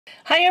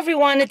Hi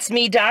everyone, it's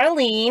me,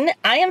 Darlene.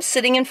 I am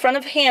sitting in front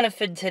of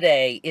Hannaford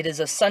today. It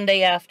is a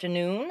Sunday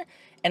afternoon,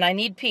 and I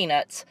need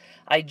peanuts.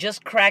 I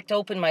just cracked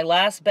open my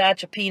last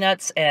batch of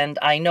peanuts, and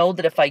I know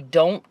that if I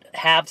don't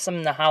have some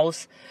in the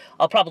house,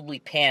 I'll probably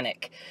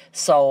panic.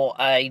 So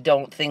I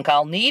don't think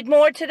I'll need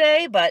more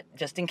today, but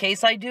just in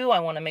case I do, I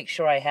want to make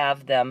sure I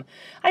have them.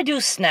 I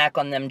do snack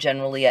on them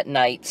generally at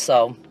night,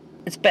 so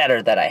it's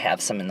better that I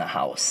have some in the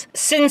house.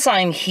 Since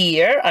I'm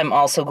here, I'm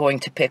also going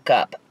to pick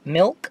up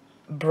milk,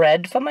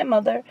 bread for my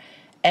mother,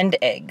 and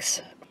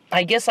eggs.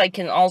 I guess I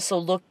can also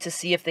look to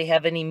see if they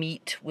have any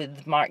meat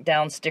with marked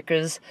down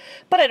stickers,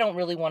 but I don't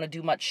really want to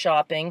do much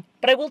shopping.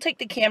 But I will take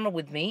the camera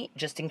with me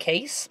just in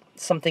case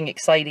something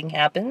exciting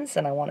happens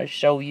and I want to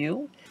show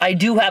you. I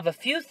do have a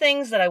few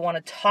things that I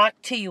want to talk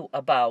to you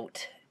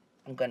about.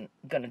 I'm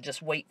gonna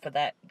just wait for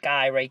that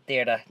guy right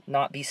there to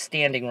not be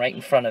standing right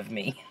in front of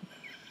me.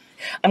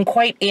 I'm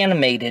quite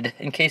animated,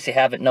 in case you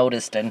haven't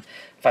noticed, and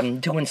if I'm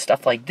doing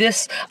stuff like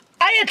this,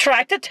 I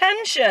attract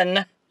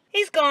attention.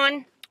 He's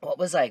gone. What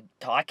was I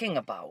talking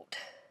about?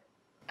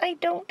 I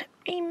don't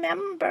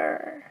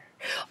remember.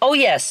 Oh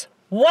yes,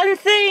 one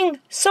thing,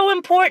 so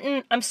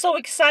important. I'm so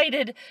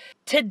excited.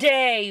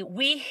 Today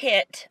we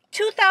hit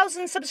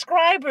 2,000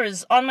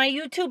 subscribers on my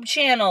YouTube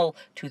channel.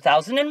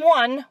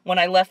 2001 when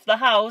I left the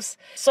house.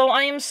 So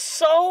I am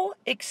so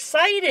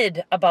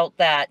excited about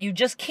that. You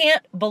just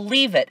can't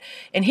believe it.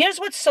 And here's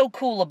what's so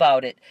cool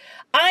about it.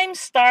 I'm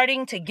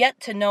starting to get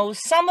to know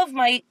some of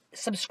my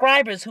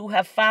subscribers who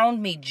have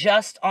found me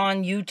just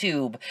on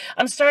YouTube.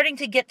 I'm starting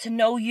to get to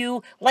know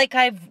you like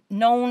I've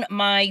known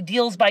my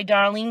Deals by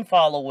Darlene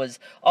followers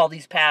all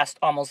these past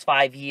almost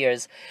 5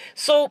 years.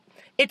 So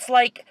it's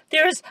like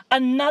there's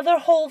another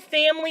whole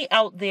family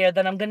out there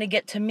that I'm going to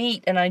get to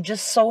meet, and I'm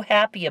just so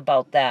happy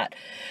about that.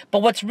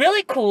 But what's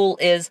really cool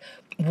is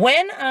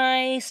when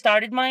I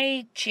started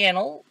my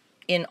channel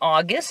in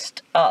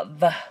August of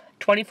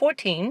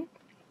 2014,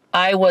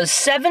 I was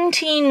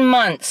 17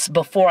 months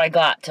before I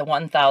got to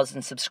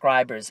 1,000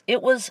 subscribers.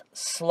 It was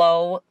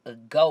slow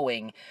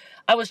going.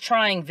 I was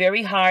trying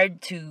very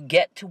hard to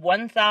get to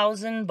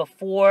 1,000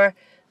 before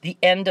the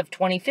end of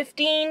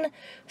 2015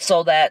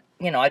 so that,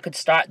 I could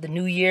start the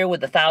new year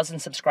with 1,000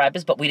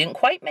 subscribers, but we didn't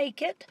quite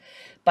make it.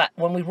 But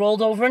when we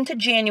rolled over into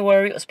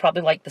January, it was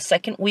probably like the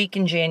second week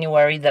in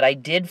January that I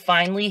did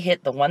finally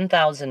hit the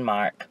 1,000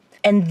 mark.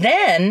 And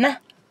then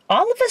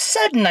all of a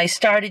sudden I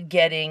started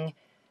getting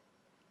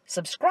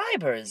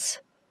subscribers,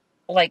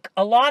 like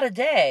a lot a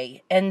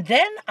day. And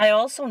then I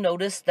also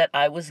noticed that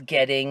I was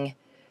getting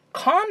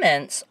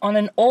comments on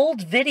an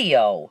old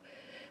video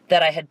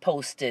that I had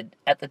posted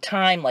at the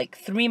time, like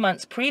 3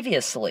 months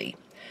previously.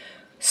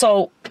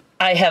 So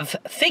I have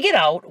figured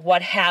out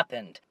what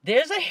happened.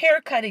 There's a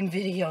haircutting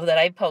video that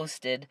I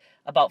posted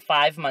about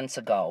 5 months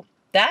ago.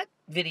 That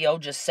video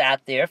just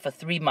sat there for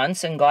 3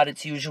 months and got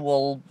its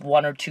usual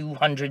 100 or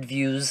 200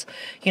 views.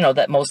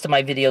 That most of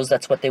my videos,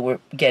 that's what they were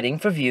getting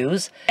for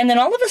views. And then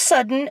all of a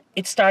sudden,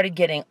 it started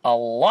getting a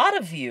lot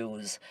of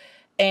views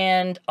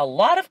and a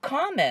lot of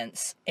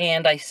comments.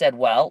 And I said,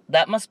 well,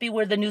 that must be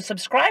where the new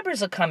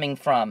subscribers are coming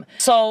from.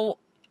 So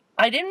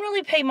I didn't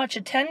really pay much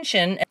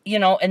attention,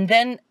 and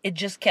then it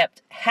just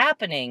kept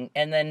happening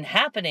and then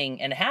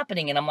happening and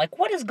happening. And I'm like,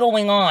 what is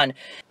going on?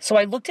 So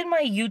I looked in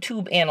my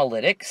YouTube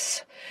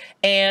analytics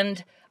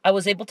and I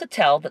was able to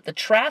tell that the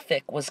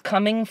traffic was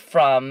coming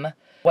from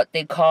what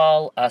they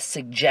call a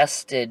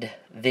suggested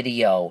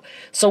video.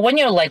 So when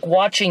you're like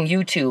watching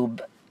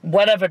YouTube,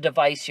 whatever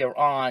device you're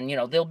on,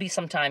 there'll be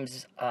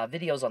sometimes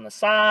videos on the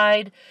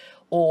side,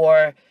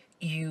 or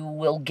you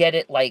will get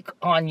it like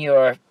on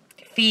your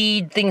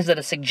feed, things that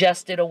are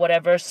suggested or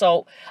whatever.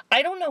 So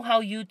I don't know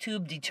how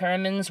YouTube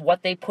determines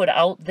what they put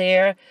out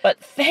there, but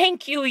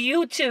thank you,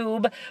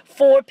 YouTube,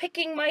 for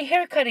picking my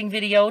haircutting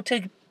video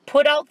to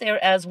put out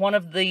there as one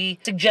of the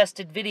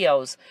suggested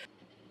videos.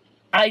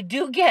 I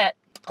do get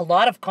a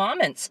lot of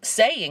comments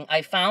saying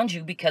I found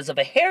you because of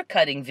a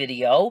haircutting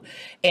video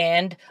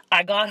and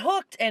I got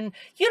hooked, and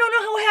you don't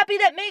know how happy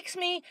that makes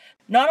me.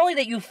 Not only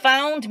that you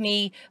found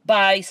me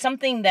by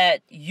something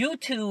that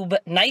YouTube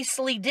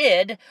nicely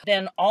did,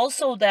 then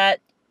also that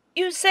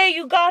you say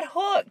you got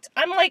hooked.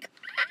 I'm like,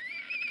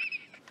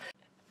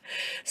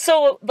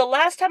 so the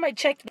last time I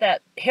checked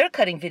that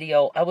haircutting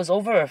video, I was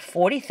over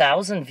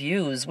 40,000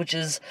 views, which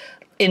is,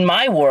 in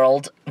my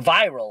world,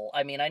 viral.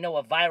 I mean, I know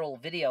a viral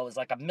video is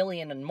like 1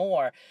 million and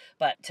more,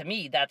 but to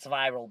me, that's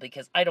viral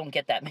because I don't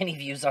get that many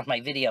views on my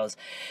videos.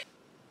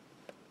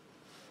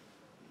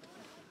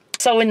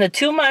 So in the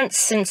 2 months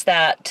since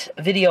that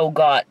video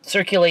got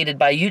circulated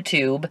by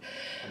YouTube,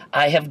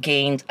 I have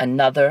gained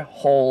another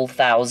whole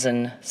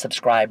 1,000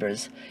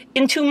 subscribers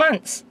in 2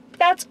 months.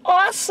 That's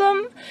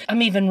awesome.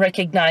 I'm even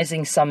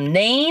recognizing some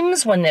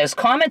names when there's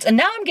comments, and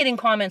now I'm getting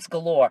comments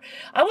galore.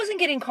 I wasn't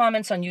getting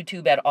comments on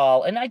YouTube at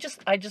all, and I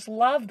just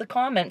love the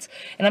comments.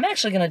 And I'm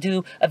actually going to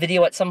do a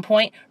video at some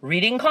point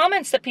reading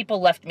comments that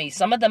people left me.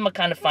 Some of them are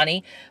kind of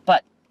funny,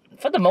 but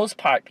for the most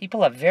part,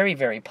 people are very,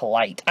 very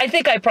polite. I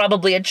think I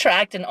probably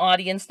attract an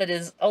audience that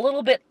is a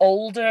little bit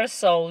older,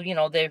 so,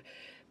 they're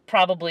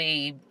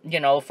probably,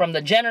 you know, from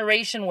the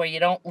generation where you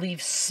don't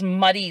leave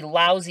smutty,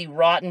 lousy,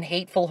 rotten,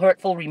 hateful,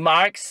 hurtful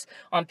remarks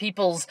on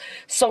people's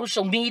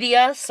social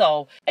media.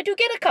 So I do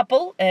get a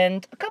couple,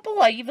 and a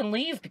couple I even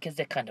leave because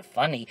they're kind of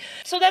funny.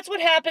 So that's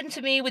what happened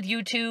to me with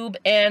YouTube,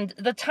 and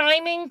the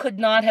timing could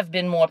not have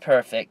been more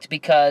perfect,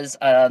 because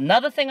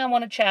another thing I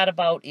want to chat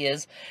about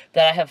is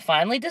that I have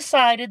finally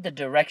decided the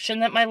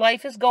direction that my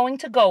life is going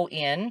to go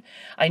in.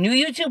 I knew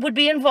YouTube would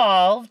be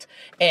involved,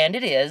 and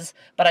it is,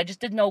 but I just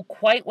didn't know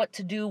quite what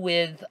to do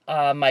with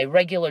my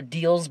regular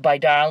Deals by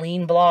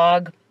Darlene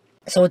blog.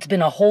 So it's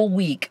been a whole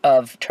week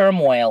of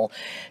turmoil,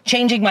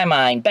 changing my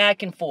mind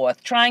back and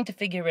forth, trying to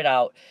figure it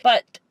out.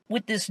 But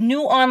with this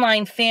new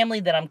online family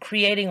that I'm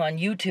creating on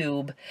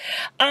YouTube,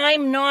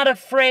 I'm not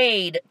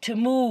afraid to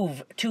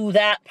move to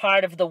that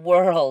part of the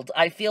world.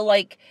 I feel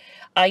like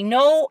I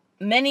know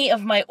many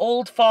of my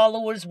old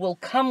followers will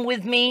come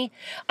with me.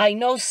 I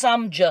know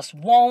some just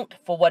won't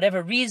for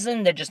whatever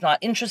reason. They're just not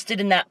interested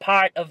in that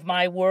part of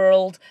my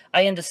world.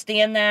 I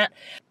understand that.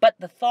 But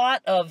the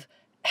thought of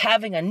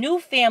having a new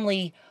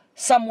family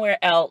somewhere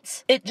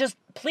else, it just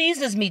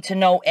pleases me to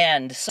no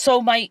end. So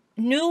my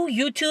new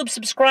YouTube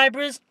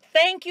subscribers,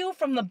 thank you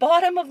from the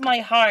bottom of my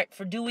heart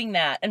for doing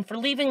that and for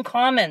leaving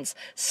comments.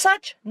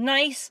 Such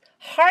nice,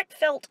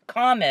 heartfelt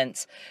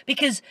comments,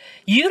 because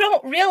you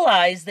don't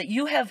realize that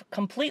you have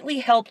completely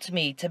helped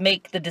me to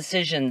make the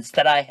decisions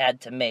that I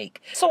had to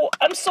make. So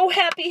I'm so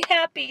happy.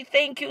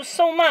 Thank you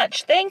so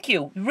much. Thank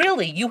you.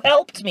 Really, you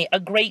helped me a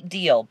great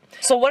deal.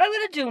 So what I'm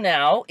going to do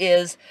now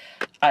is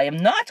I am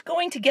not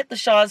going to get the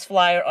Shaw's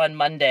flyer on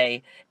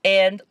Monday.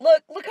 And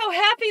look how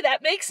happy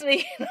that makes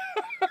me.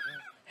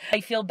 I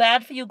feel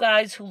bad for you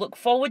guys who look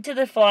forward to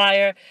the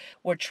flyer.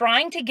 We're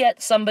trying to get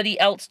somebody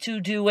else to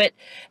do it.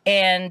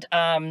 And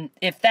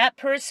if that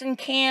person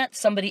can't,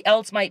 somebody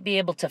else might be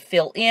able to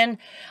fill in.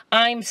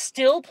 I'm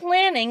still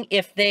planning,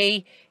 if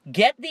they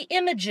get the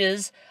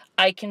images,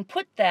 I can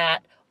put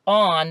that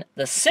on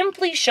the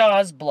Simply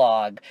Shaw's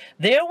blog.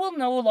 There will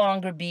no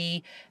longer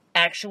be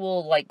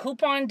actual like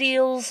coupon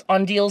deals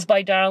on Deals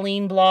by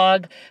Darlene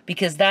blog,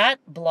 because that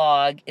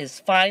blog is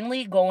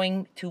finally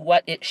going to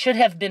what it should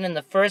have been in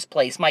the first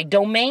place. My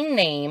domain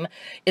name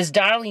is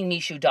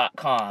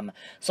darlenemichaud.com.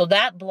 So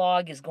that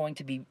blog is going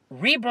to be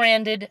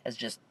rebranded as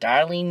just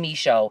Darlene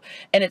Michaud,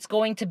 and it's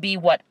going to be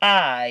what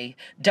I,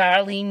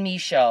 Darlene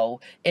Michaud,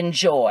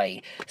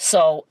 enjoy.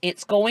 So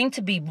it's going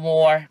to be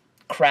more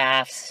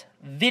crafts,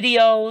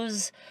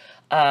 videos,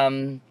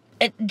 and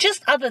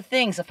just other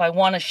things if I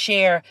want to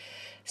share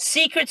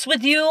secrets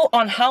with you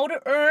on how to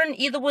earn,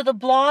 either with a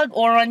blog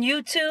or on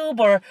YouTube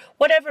or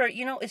whatever.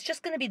 You know, it's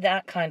just going to be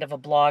that kind of a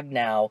blog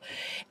now.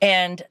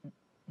 And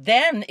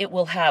then it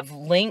will have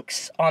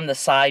links on the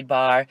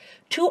sidebar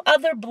to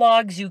other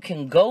blogs you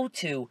can go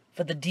to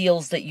for the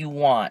deals that you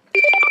want.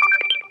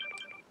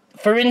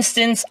 For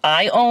instance,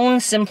 I own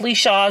Simply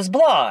Shaw's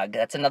blog.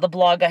 That's another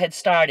blog I had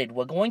started.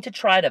 We're going to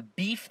try to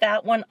beef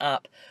that one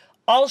up.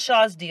 All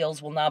Shaw's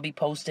deals will now be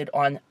posted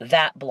on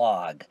that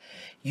blog.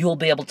 You'll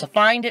be able to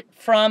find it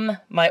from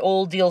my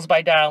old Deals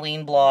by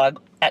Darlene blog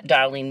at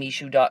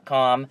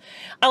darlenemichaud.com.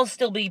 I'll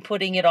still be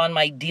putting it on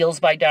my Deals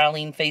by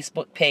Darlene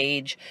Facebook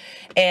page.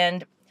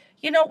 And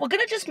you know, we're going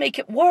to just make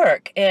it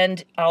work.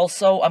 And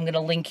also, I'm going to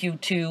link you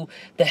to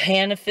the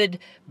Hannaford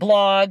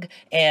blog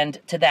and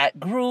to that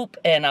group.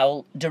 And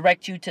I'll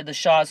direct you to the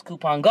Shaw's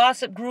Coupon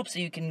Gossip group so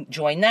you can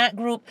join that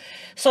group.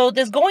 So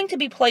there's going to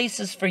be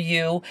places for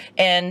you.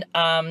 And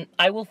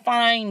I will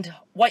find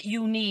what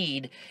you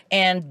need.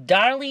 And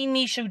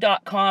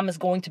darlenemichaud.com is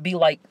going to be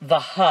like the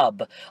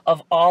hub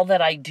of all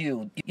that I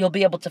do. You'll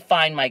be able to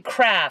find my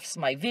crafts,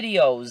 my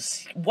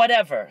videos,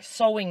 whatever,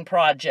 sewing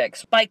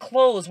projects, my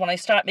clothes. When I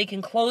start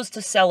making clothes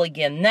to sell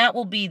again, that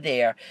will be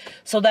there.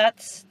 So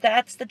that's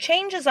the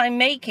changes I'm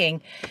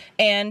making,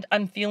 and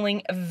I'm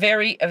feeling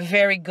very,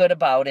 very good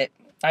about it.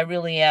 I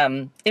really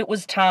am. It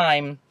was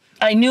time.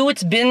 I knew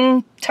it's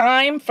been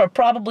time for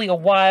probably a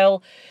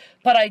while,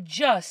 but I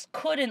just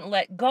couldn't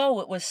let go.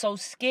 It was so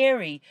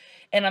scary.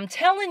 And I'm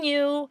telling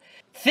you,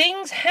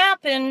 things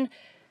happen.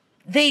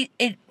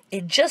 It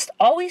just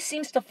always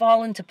seems to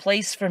fall into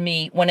place for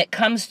me when it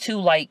comes to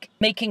like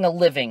making a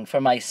living for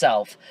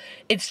myself.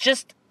 It's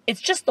just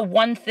the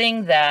one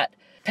thing that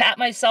pat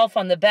myself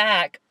on the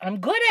back I'm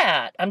good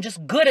at. I'm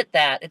just good at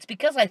that. It's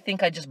because I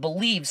think I just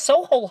believe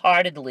so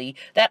wholeheartedly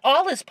that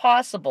all is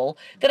possible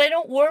that I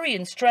don't worry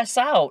and stress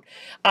out.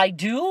 I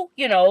do,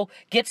 you know,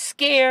 get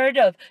scared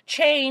of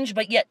change,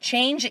 but yet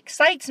change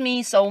excites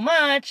me so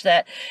much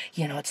that,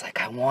 you know, it's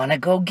like I want to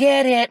go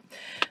get it.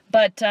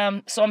 But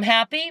so I'm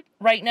happy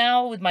right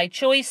now with my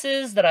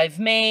choices that I've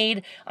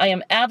made. I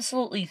am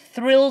absolutely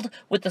thrilled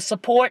with the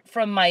support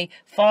from my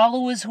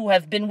followers who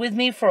have been with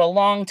me for a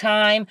long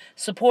time,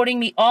 supporting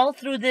me all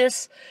through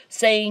this,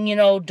 saying, you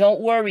know,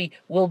 don't worry,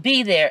 we'll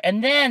be there.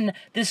 And then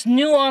this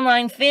new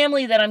online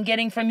family that I'm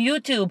getting from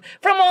YouTube,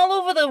 from all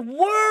over the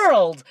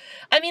world.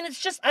 I mean,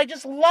 it's just, I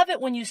just love it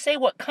when you say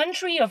what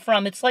country you're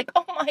from. It's like,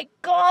 oh my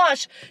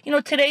gosh. You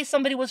know, today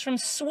somebody was from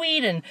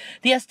Sweden.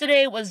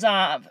 Yesterday it was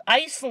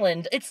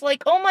Iceland. It's just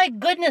like, oh my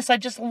goodness, I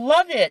just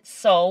love it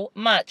so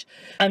much.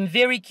 I'm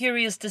very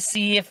curious to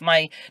see if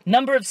my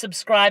number of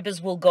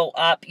subscribers will go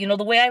up. You know,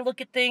 the way I look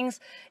at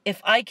things,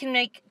 if I can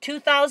make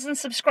 2,000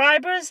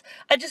 subscribers,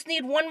 I just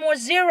need one more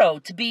zero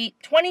to be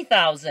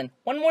 20,000.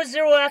 One more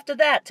zero after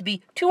that to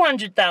be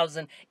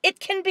 200,000. It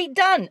can be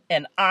done,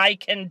 and I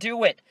can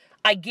do it.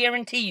 I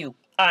guarantee you,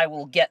 I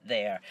will get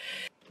there.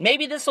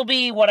 Maybe this will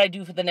be what I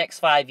do for the next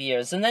 5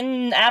 years. And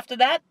then after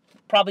that,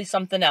 probably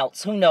something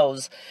else. Who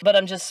knows? But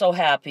I'm just so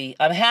happy.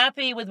 I'm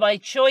happy with my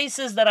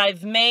choices that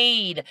I've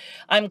made.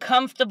 I'm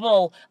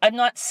comfortable. I'm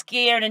not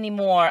scared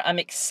anymore. I'm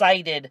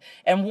excited.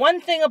 And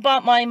one thing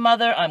about my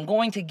mother, I'm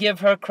going to give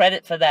her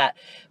credit for that.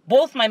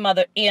 Both my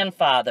mother and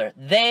father,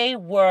 they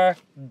were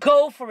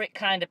go-for-it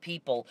kind of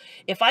people.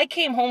 If I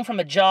came home from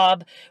a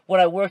job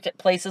when I worked at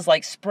places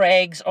like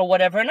Sprague's or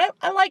whatever, and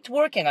I liked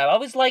working. I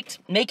always liked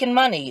making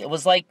money. It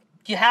was like,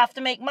 you have to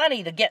make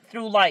money to get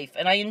through life,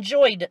 and I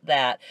enjoyed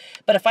that.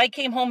 But if I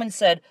came home and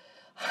said,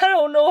 I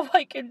don't know if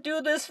I can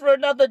do this for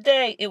another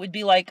day, it would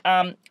be like,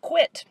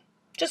 quit.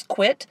 Just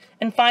quit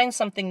and find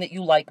something that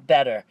you like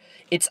better.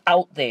 It's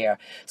out there.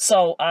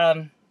 So,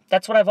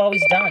 that's what I've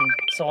always done.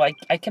 So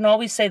I can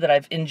always say that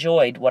I've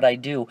enjoyed what I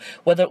do,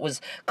 whether it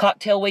was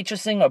cocktail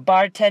waitressing or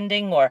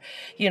bartending or,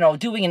 you know,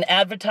 doing an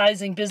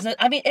advertising business.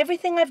 I mean,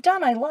 everything I've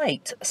done I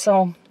liked.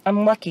 So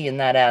I'm lucky in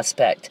that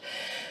aspect.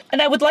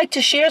 And I would like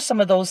to share some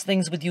of those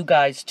things with you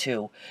guys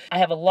too. I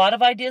have a lot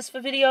of ideas for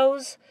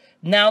videos.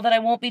 Now that I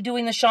won't be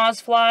doing the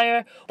Shaw's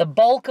Flyer, the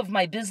bulk of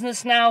my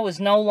business now is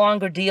no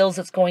longer deals.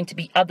 It's going to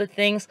be other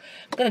things.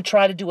 I'm going to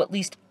try to do at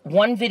least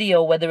one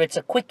video, whether it's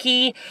a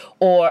quickie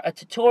or a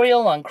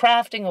tutorial on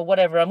crafting or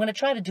whatever. I'm going to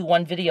try to do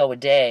one video a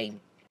day,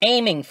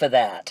 aiming for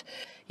that.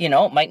 You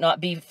know, it might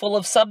not be full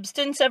of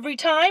substance every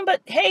time,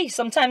 but hey,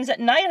 sometimes at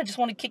night I just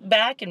want to kick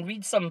back and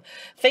read some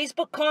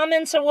Facebook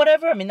comments or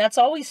whatever. I mean, that's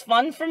always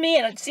fun for me,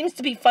 and it seems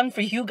to be fun for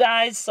you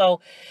guys,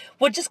 so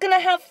we're just going to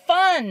have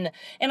fun.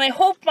 And I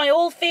hope my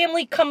old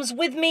family comes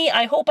with me.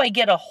 I hope I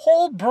get a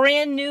whole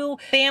brand new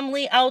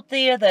family out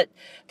there that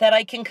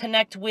I can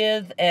connect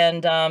with,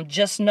 and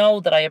just know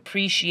that I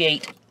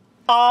appreciate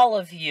all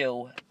of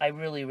you. I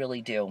really,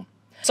 really do.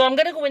 So I'm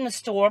going to go in the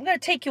store. I'm going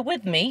to take you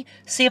with me,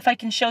 see if I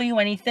can show you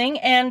anything,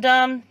 and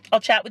I'll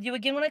chat with you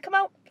again when I come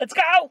out. Let's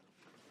go!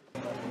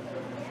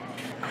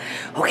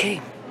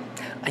 Okay,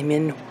 I'm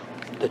in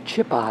the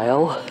chip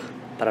aisle,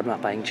 but I'm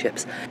not buying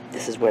chips.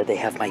 This is where they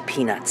have my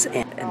peanuts,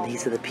 and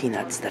these are the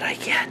peanuts that I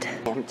get.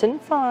 Hampton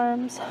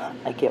Farms.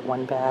 I get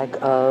one bag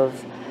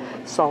of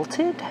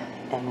salted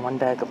and one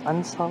bag of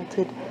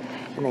unsalted,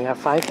 and they are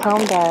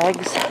 5-pound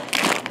bags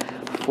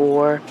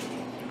for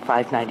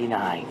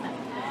 $5.99.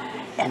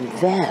 And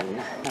then,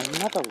 my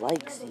mother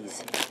likes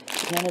these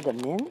Canada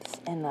mints,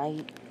 and I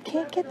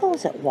can't get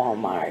those at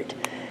Walmart.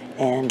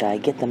 And I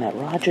get them at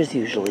Rogers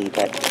usually,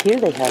 but here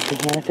they have the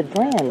Hannaford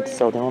brand,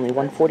 so they're only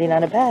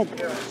 $1.49 a bag.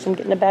 So I'm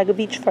getting a bag of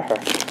each for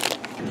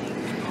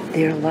her.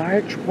 Their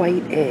large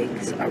white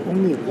eggs are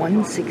only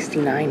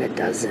 $1.69 a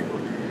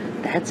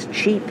dozen. That's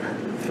cheap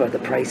for the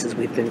prices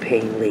we've been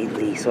paying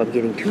lately. So I'm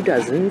getting 2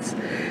 dozens,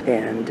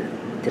 and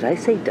did I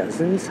say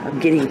dozens? I'm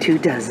getting 2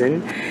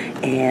 dozen,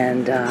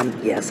 and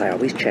yes, I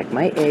always check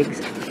my eggs.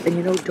 And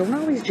you know, don't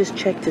always just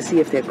check to see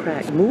if they're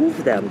cracked.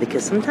 Move them,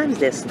 because sometimes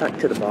they're stuck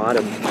to the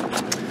bottom.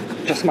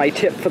 Just my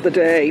tip for the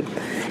day.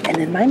 And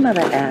then my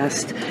mother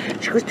asked,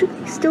 she goes, do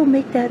they still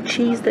make that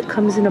cheese that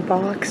comes in a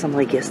box? I'm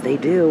like, yes, they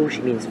do.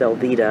 She means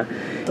Velveeta.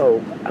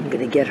 So I'm going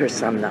to get her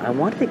some now. I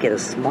wanted to get a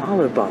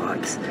smaller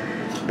box,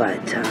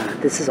 but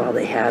this is all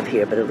they have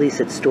here. But at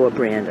least it's store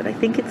brand, and I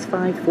think it's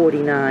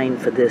 $5.49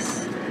 for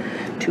this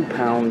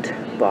 2-pound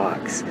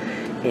box,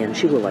 and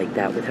she will like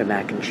that with her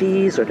mac and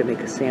cheese or to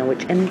make a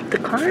sandwich. And the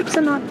carbs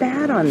are not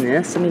bad on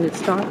this. I mean,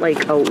 it's not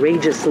like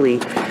outrageously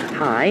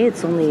high.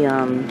 It's only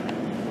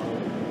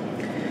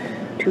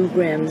 2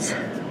 grams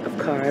of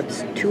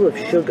carbs, 2 of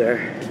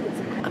sugar.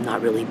 I'm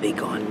not really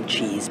big on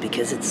cheese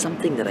because it's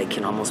something that I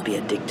can almost be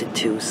addicted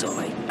to, so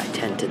I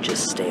tend to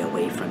just stay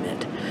away from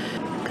it.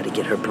 Gotta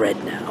get her bread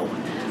now.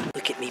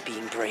 Look at me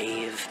being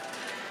brave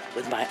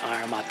with my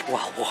arm up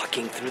while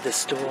walking through the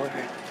store.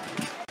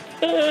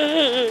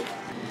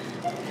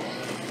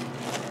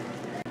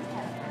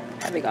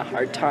 Having a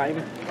hard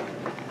time.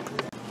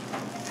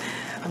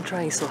 I'm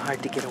trying so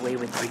hard to get away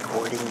with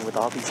recording with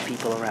all these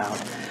people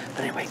around.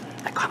 But anyway,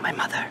 I got my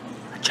mother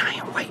a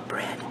giant white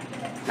bread,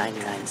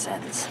 99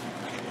 cents.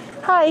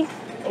 Hi.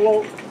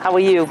 Hello. How are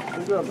you?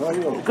 I'm good. How are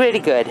you? Pretty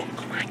good.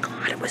 Oh my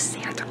God, it was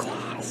Santa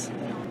Claus.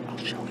 I'll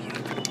show you.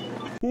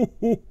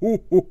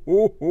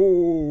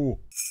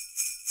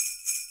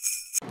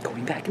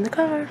 Going back in the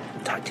car.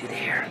 I'll talk to you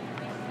there.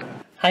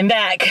 I'm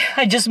back.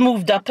 I just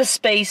moved up a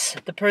space.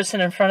 The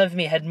person in front of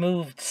me had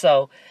moved,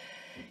 so...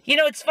 You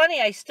know, it's funny,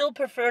 I still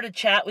prefer to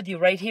chat with you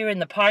right here in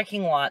the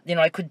parking lot. You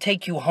know, I could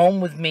take you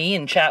home with me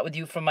and chat with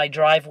you from my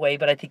driveway,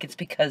 but I think it's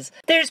because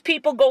there's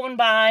people going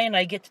by and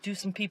I get to do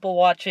some people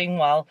watching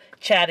while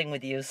chatting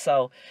with you,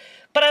 so...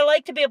 But I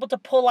like to be able to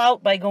pull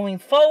out by going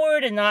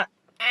forward and not...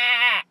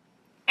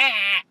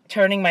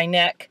 turning my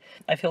neck.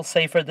 I feel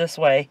safer this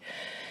way.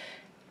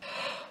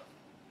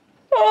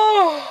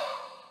 Oh.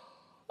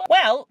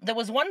 Well, there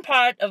was one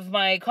part of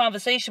my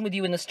conversation with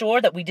you in the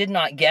store that we did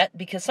not get,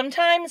 because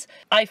sometimes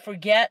I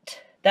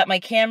forget that my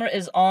camera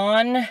is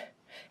on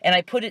and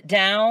I put it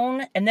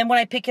down, and then when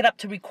I pick it up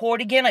to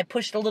record again, I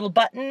push the little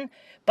button,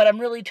 but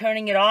I'm really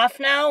turning it off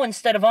now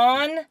instead of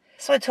on.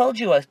 So I told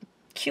you a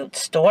cute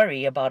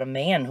story about a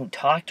man who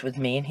talked with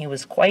me, and he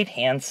was quite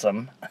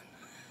handsome.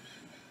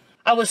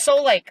 I was so,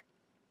 like,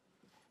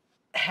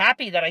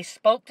 happy that I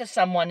spoke to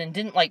someone and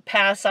didn't, like,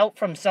 pass out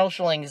from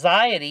social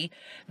anxiety,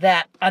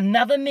 that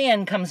another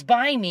man comes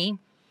by me,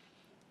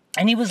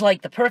 and he was,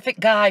 like, the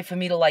perfect guy for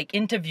me to, like,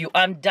 interview.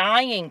 I'm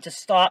dying to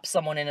stop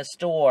someone in a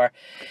store.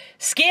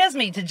 Scares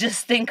me to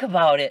just think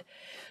about it.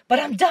 But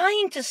I'm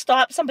dying to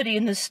stop somebody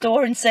in the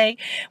store and say,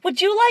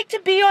 would you like to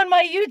be on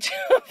my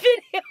YouTube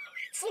video?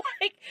 It's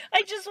like,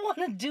 I just want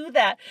to do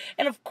that.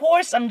 And of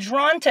course, I'm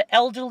drawn to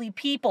elderly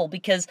people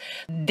because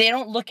they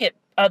don't look at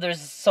others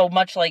so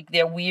much like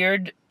they're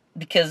weird,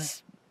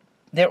 because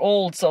they're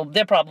old, so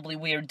they're probably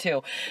weird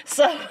too.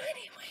 So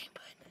anyway,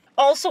 but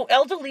also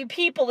elderly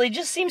people, they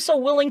just seem so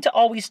willing to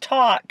always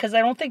talk, because I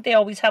don't think they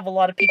always have a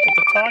lot of people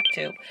to talk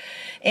to.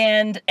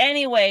 And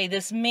anyway,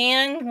 this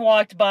man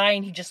walked by,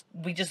 and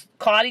we just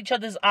caught each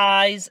other's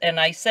eyes, and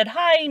I said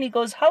hi, and he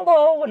goes,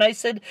 hello, and I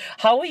said,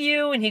 how are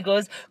you? And he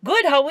goes,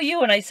 good, how are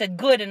you? And I said,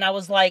 good, and I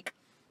was like,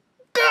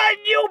 could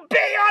you be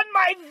on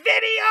my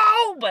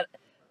video? But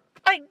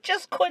I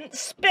just couldn't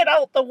spit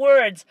out the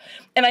words.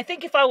 And I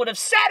think if I would have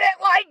said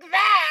it like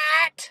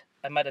that,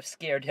 I might have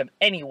scared him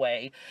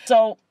anyway.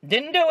 So,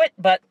 didn't do it,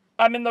 but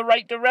I'm in the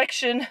right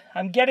direction.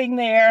 I'm getting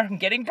there. I'm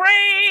getting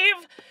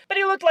brave. But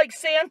he looked like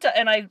Santa,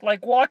 and I,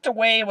 like, walked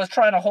away and was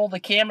trying to hold the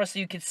camera so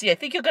you could see. I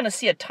think you're going to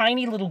see a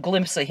tiny little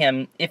glimpse of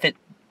him if it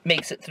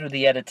makes it through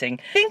the editing.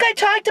 I think I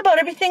talked about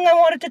everything I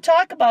wanted to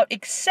talk about,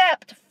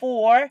 except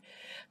for,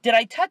 did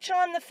I touch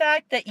on the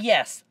fact that,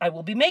 yes, I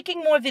will be making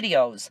more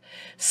videos.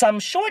 Some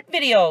short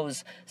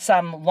videos,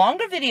 some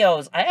longer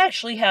videos. I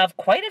actually have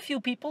quite a few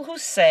people who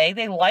say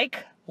they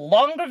like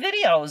longer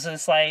videos.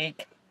 It's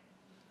like,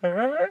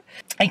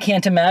 I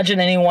can't imagine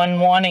anyone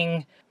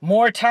wanting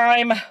more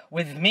time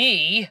with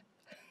me.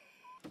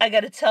 I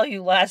gotta tell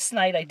you, last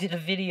night I did a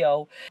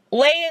video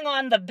laying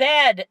on the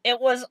bed. It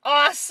was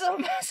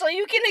awesome. So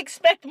you can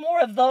expect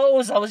more of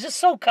those. I was just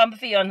so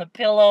comfy on the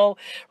pillow,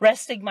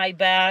 resting my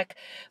back.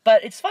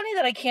 But it's funny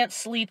that I can't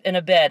sleep in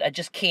a bed. I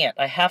just can't.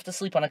 I have to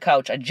sleep on a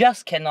couch. I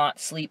just cannot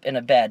sleep in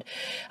a bed.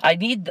 I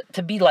need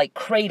to be like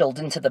cradled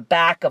into the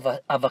back of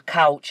a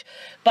couch.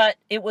 But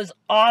it was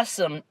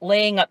awesome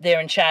laying up there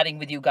and chatting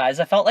with you guys.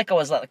 I felt like I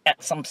was like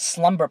at some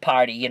slumber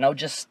party, you know,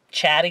 just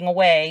chatting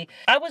away.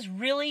 I was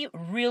really,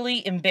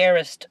 really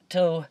embarrassed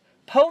to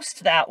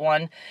post that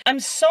one.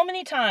 So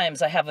many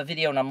times I have a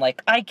video and I'm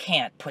like, I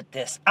can't put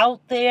this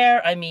out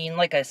there. I mean,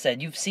 like I said,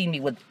 you've seen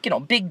me with, you know,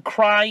 big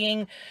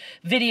crying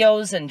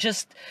videos and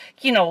just,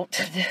 you know,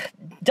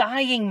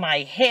 dyeing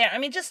my hair. I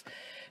mean, just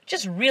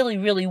really,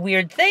 really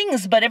weird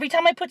things. But every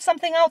time I put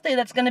something out there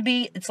that's going to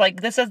be, it's like,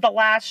 this is the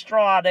last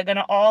straw. They're going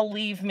to all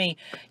leave me.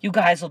 You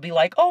guys will be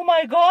like, oh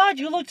my God,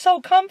 you look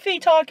so comfy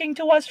talking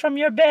to us from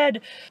your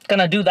bed.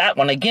 Gonna do that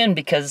one again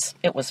because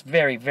it was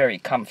very, very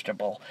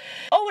comfortable.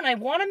 Oh, and I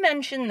want to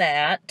mention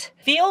that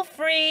feel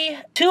free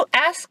to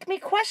ask me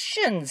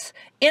questions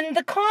in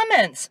the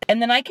comments,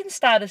 and then I can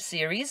start a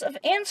series of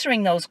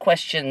answering those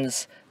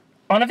questions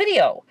on a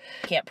video.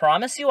 Can't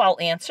promise you I'll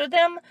answer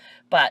them,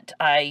 but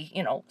I,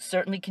 you know,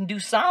 certainly can do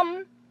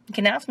some. You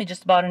can ask me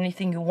just about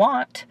anything you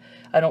want.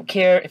 I don't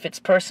care if it's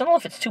personal.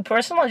 If it's too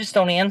personal, I just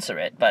don't answer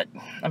it, but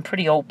I'm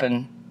pretty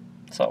open.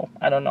 So,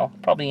 I don't know.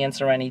 Probably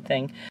answer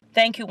anything.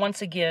 Thank you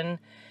once again,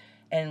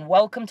 and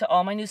welcome to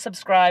all my new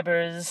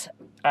subscribers.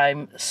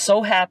 I'm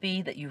so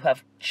happy that you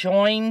have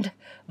joined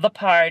the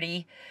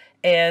party,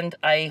 and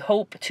I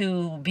hope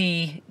to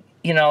be,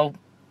 you know,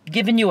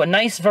 giving you a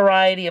nice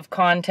variety of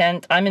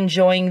content. I'm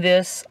enjoying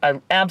this.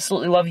 I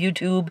absolutely love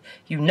YouTube.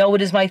 You know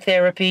it is my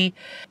therapy.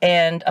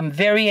 And I'm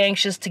very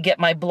anxious to get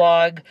my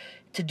blog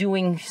to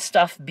doing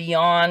stuff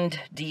beyond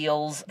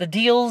deals. The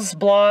deals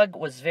blog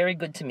was very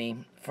good to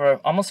me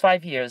for almost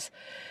 5 years.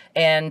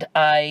 And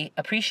I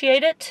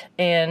appreciate it.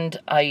 And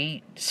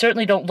I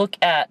certainly don't look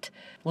at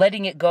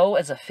letting it go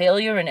as a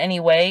failure in any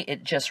way.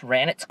 It just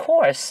ran its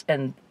course,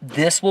 and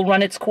this will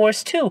run its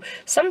course too.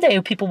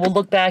 Someday people will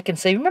look back and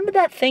say, remember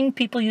that thing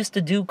people used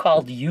to do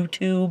called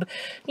YouTube?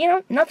 You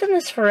know, nothing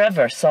is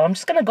forever, so I'm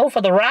just gonna go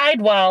for the ride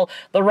while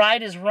the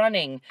ride is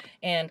running,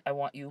 and I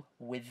want you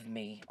with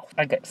me.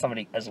 I got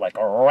somebody is like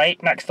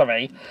right next to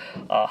me.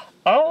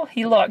 Oh,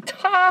 he looked.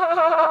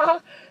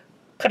 Ha!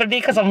 Could it be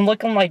because I'm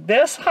looking like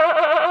this?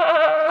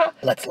 Ha!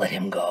 Let's let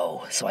him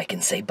go so I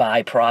can say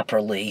bye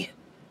properly.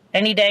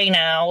 Any day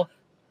now.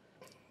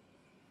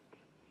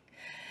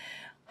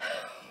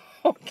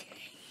 Okay.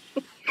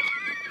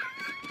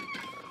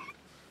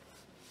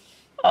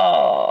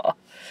 Oh,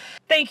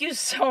 thank you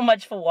so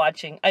much for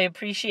watching. I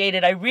appreciate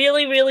it. I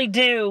really, really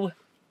do.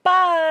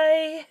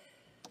 Bye.